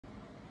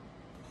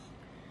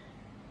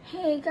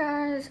Hey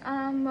guys,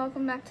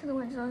 welcome back to the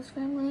Winslow's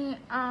family.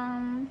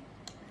 I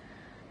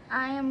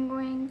am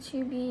going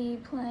to be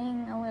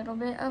playing a little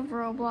bit of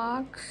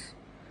Roblox.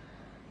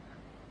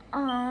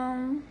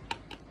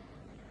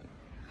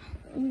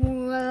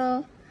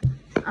 Well,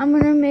 I'm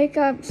gonna make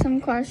up some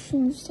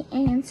questions to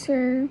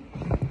answer,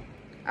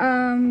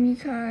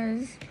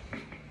 because,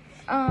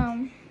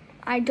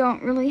 I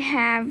don't really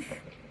have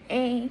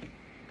a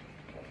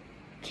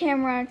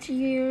camera to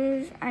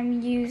use.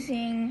 I'm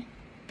using,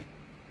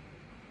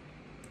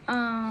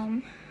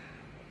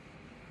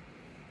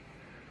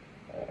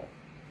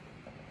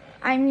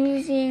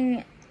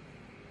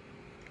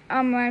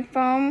 my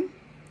phone,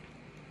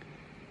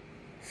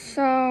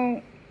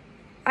 so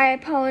I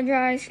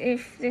apologize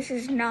if this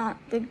is not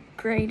the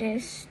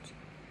greatest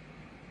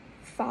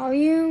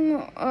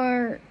volume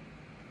or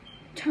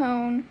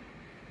tone.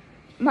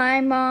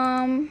 My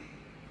mom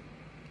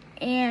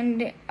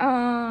and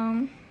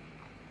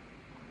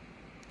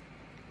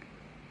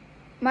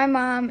my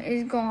mom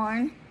is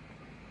gone,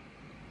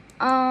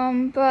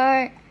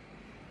 but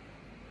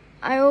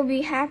I will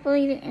be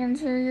happy to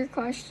answer your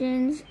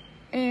questions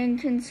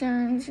and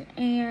concerns,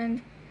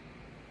 and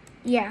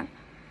yeah.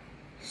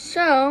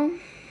 So,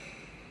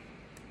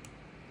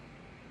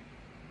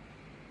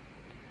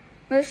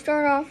 let's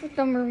start off with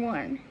number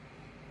one.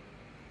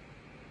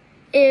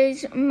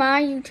 Is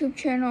my YouTube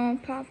channel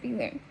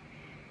popular?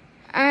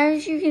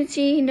 As you can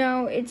see,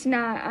 no, it's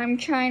not. I'm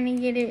trying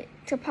to get it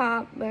to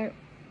pop, but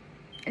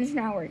it's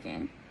not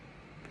working.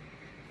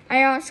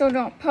 I also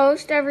don't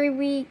post every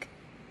week,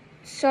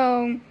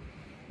 so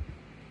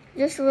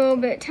just a little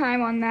bit of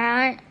time on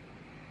that.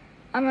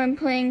 I'm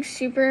playing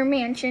Super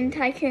Mansion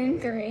Tycoon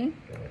 3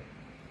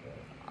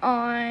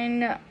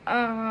 on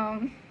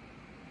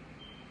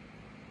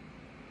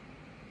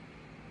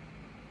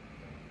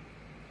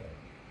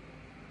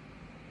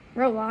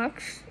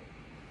Roblox.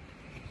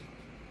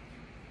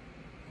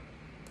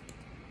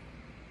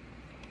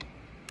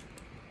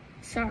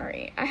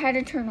 Sorry, I had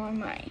to turn on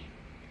my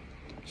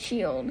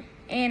shield,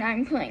 and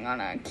I'm playing on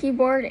a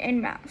keyboard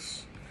and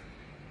mouse.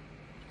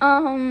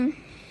 I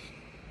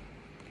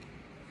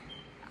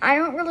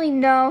don't really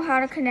know how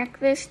to connect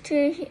this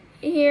to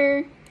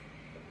here.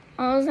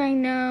 All I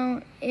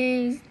know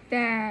is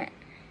that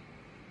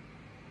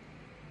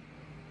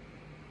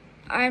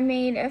I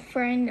made a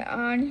friend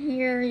on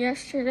here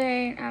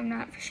yesterday, and I'm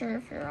not sure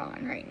if they're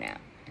on right now.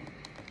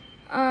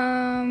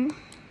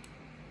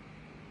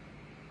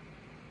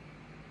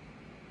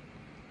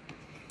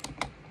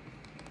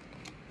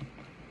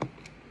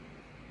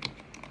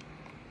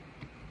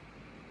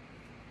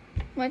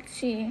 Let's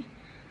see.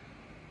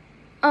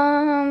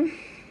 But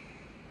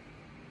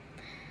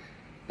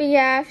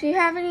yeah, if you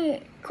have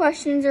any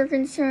questions or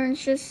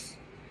concerns, just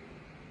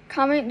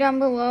comment down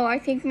below. I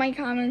think my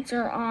comments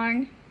are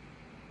on.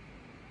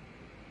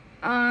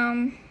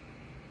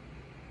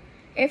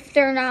 If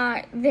they're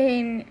not,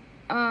 then,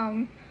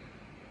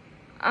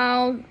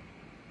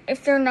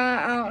 if they're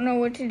not, I don't know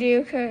what to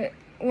do,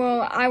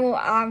 I will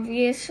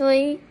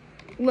obviously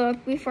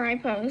look before I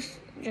post,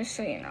 just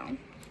so you know.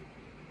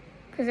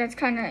 Because that's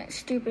kind of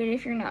stupid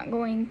if you're not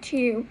going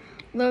to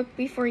look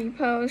before you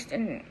post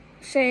and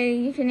say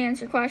you can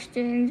answer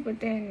questions, but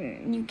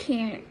then you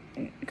can't,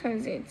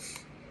 because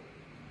it's,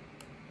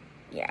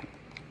 yeah.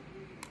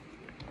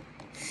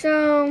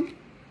 So,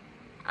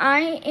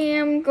 I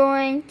am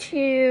going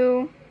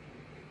to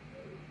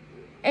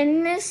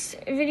end this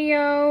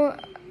video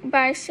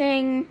by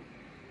saying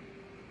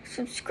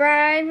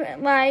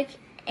subscribe, like,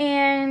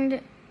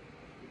 and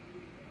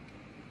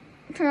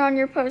turn on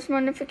your post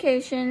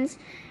notifications.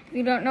 If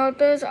you don't know what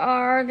those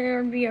are,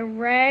 there will be a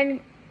red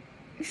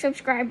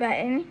subscribe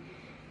button.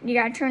 You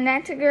gotta turn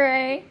that to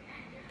gray.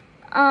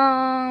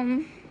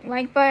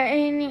 Like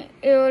button,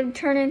 it would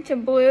turn into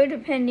blue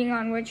depending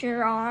on what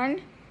you're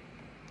on.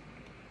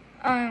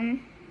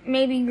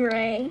 Maybe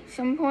gray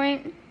some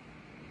point.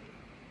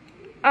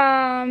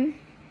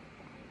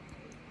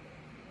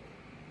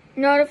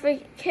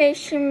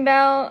 Notification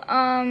bell,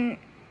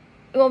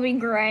 will be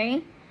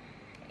gray,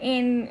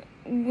 and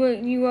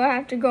you will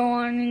have to go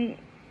on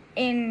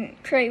and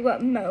create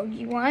what mode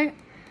you want.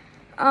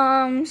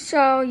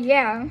 So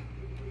yeah,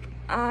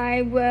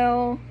 I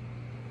will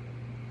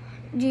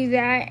do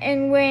that,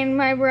 and when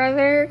my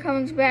brother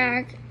comes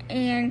back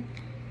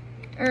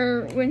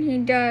or when he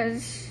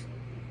does,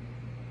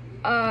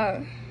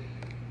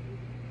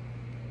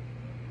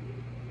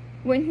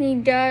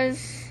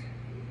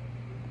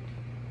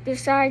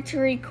 decide to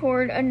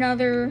record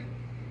another,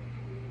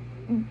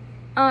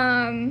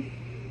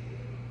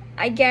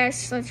 I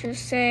guess, let's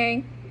just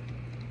say,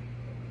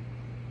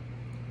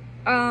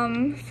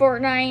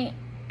 Fortnite,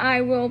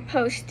 I will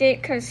post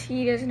it, because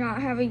he does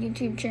not have a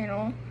YouTube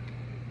channel.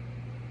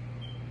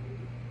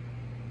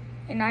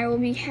 And I will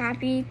be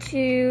happy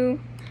to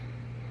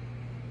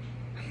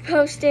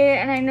post it,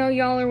 and I know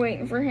y'all are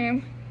waiting for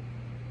him.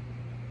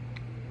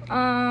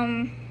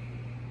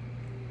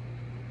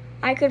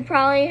 I could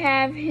probably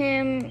have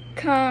him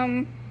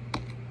come,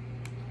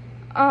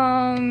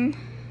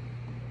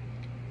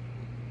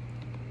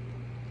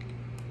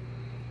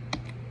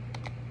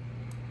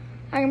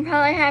 I can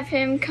probably have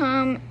him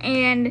come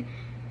and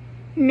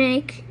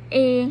make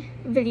a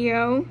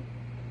video,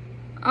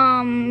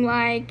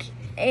 like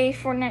a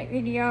Fortnite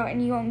video,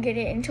 and you won't get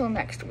it until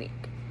next week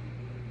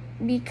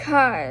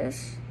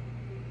because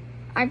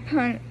I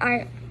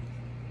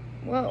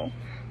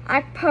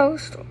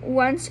post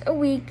once a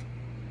week.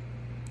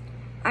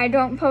 I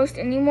don't post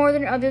any more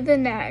other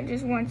than that,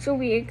 just once a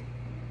week.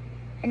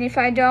 And if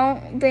I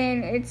don't,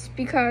 then it's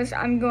because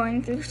I'm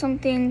going through some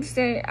things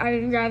that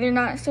I'd rather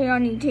not say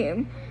on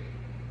YouTube.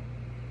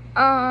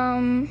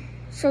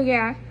 So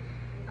yeah,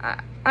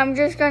 I'm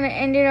just gonna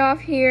end it off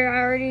here.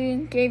 I already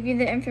gave you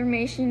the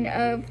information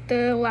of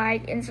the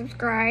like and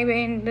subscribe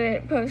and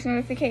the post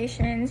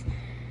notifications.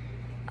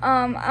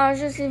 I was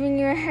just giving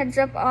you a heads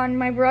up on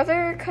my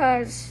brother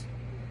because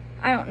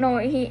I don't know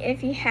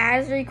if he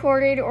has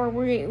recorded or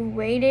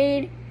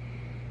waited.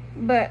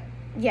 But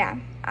yeah,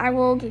 I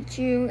will get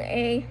you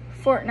a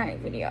Fortnite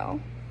video.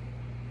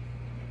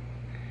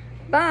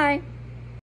 Bye.